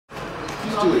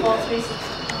doing that?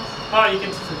 Oh, you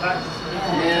can see the back.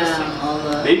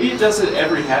 Yeah. Maybe it does it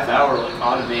every half hour, like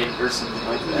automated or something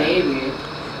like that. Maybe.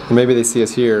 Maybe they see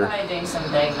us here. Probably doing some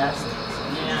diagnostics.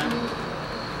 Yeah.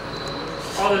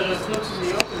 Oh, they're just close to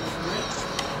the opening, right?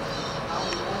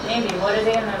 Maybe. What are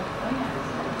they gonna?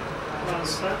 Oh,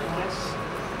 it's not nice.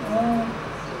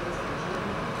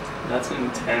 That's an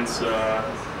intense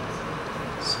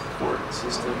support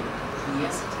system.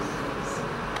 Yes.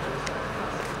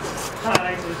 I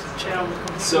like this channel.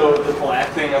 So the black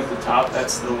thing up the top,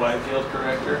 that's the wide field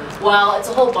corrector? Well, it's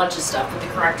a whole bunch of stuff, but the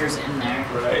corrector's in there.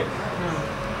 Right.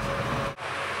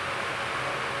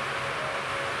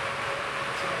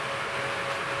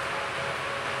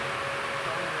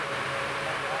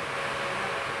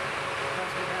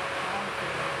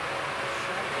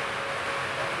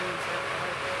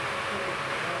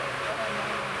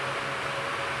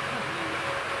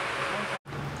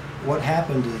 What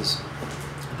happened is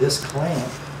this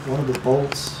clamp, one of the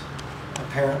bolts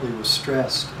apparently was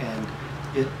stressed, and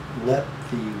it let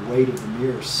the weight of the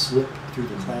mirror slip through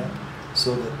the clamp,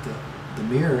 so that the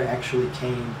mirror actually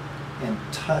came and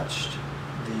touched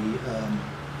the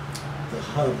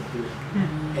hub here.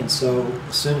 And so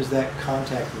as soon as that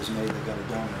contact was made, they got a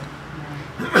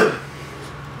donut.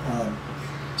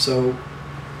 So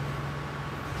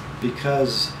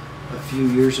because a few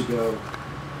years ago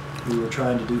we were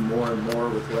trying to do more and more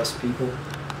with less people,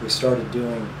 we started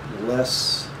doing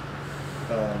less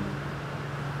of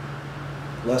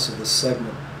the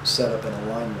segment setup and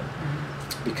alignment.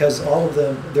 Because all of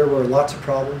them, there were lots of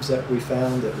problems that we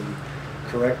found that we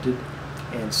corrected,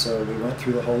 and so we went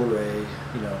through the whole array,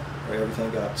 you know, where everything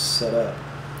got set up.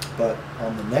 But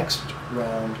on the next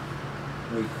round,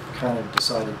 we kind of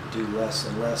decided to do less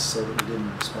and less so that we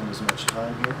didn't spend as much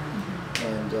time here.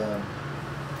 And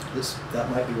that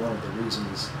might be one of the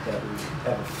reasons that we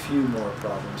have a few more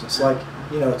problems. It's like,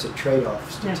 you know, it's a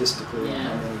trade-off statistically.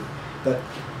 Yeah. But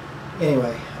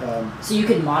anyway. So you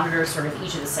can monitor sort of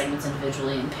each of the segments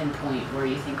individually and pinpoint where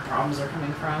you think problems are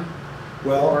coming from?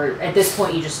 Well, or at this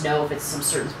point you just know if it's some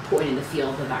certain point in the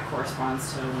field that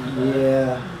corresponds to one of the...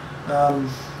 Yeah.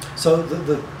 So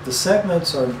the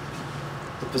segments are,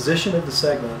 the position of the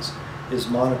segments is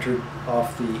monitored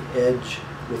off the edge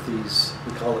with these,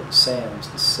 we call it SAMs,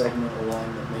 the Segment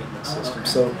Alignment Maintenance System. Okay.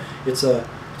 So it's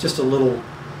just a little,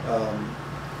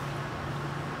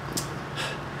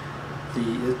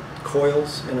 the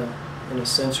coils in a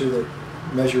sensor that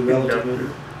measure relative.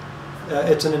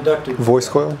 It's an inductive voice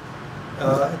coil.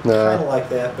 Kind of like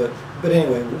that, but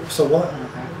anyway. So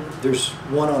there's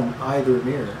one on either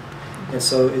mirror, and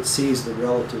so it sees the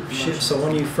relative shift. So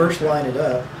when you first line it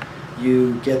up,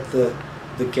 you get the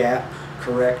gap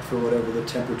correct for whatever the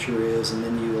temperature is, and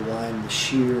then you align the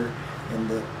shear and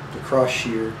the cross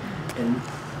shear, and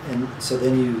so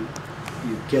then you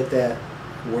get that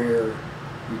where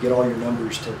you get all your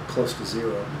numbers to close to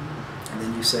zero, and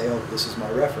then you say, oh, this is my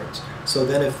reference. So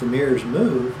then if the mirrors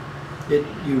move,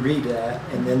 you read that,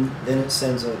 and then it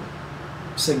sends a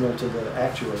signal to the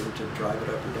actuator to drive it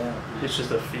up or down. It's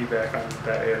just a feedback on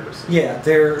that air system. Yeah,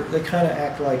 they kind of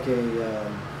act like a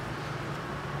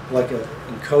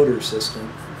encoder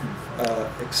system,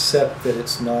 except that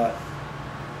it's not.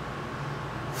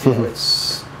 You know,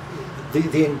 it's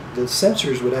the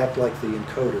sensors would act like the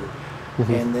encoder,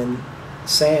 and then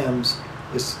SAMs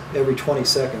is every 20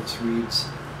 seconds reads,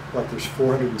 like there's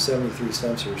 473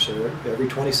 sensors, so every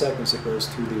 20 seconds it goes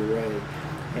through the array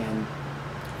and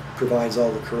provides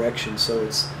all the corrections. So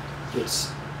it's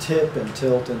tip and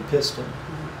tilt and piston,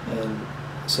 and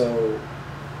so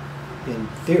in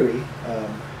theory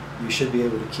you should be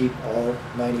able to keep all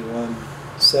 91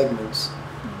 segments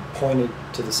pointed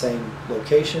to the same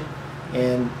location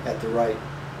and at the right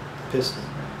piston.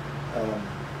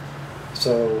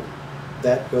 So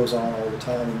that goes on all the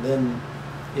time, and then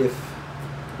if,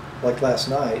 like last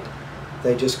night,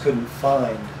 they just couldn't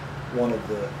find one of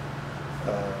the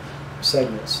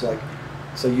segments. Like,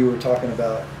 so you were talking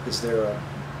about, is there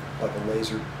like a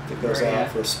laser that goes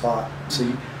out for a spot?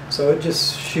 So it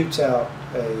just shoots out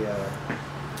a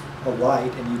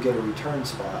light, and you get a return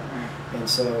spot. And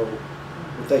so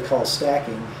what they call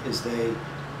stacking is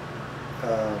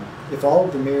if all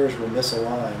of the mirrors were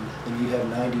misaligned, then you have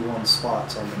 91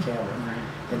 spots on the camera.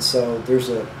 And so there's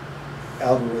a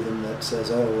algorithm that says,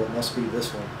 oh, well, it must be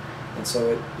this one. And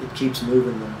so it keeps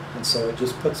moving them, and so it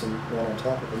just puts them one on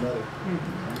top of another.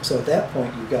 So at that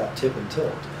point you've got tip and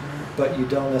tilt, but you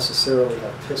don't necessarily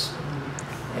have piston.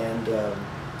 And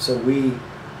so we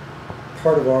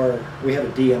have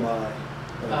a DMI.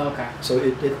 So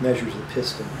it measures the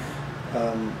piston.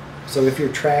 So if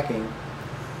you're tracking,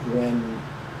 when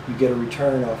you get a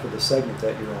return off of the segment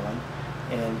that you're on,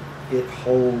 and it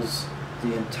holds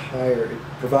the entire, it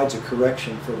provides a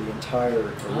correction for the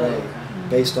entire array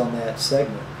based on that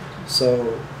segment.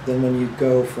 So then when you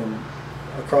go from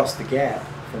across the gap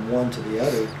from one to the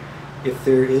other, if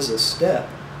there is a step,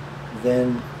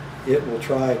 then it will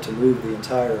try to move the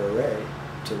entire array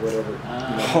to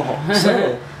whatever.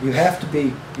 So you have to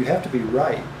be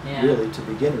right, Yeah. really, to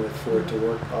begin with, for it to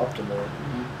work optimally.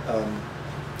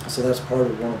 So that's part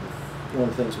of one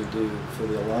of the things we do for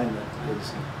the alignment is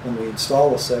when we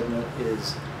install a segment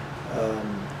is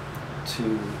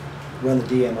to run the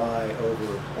DMI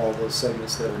over all those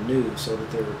segments that are new so that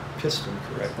they're pistoned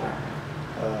correctly.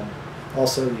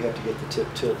 Also, you have to get the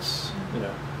tip tilts,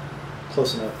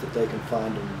 close enough that they can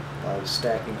find them by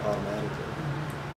stacking automatically.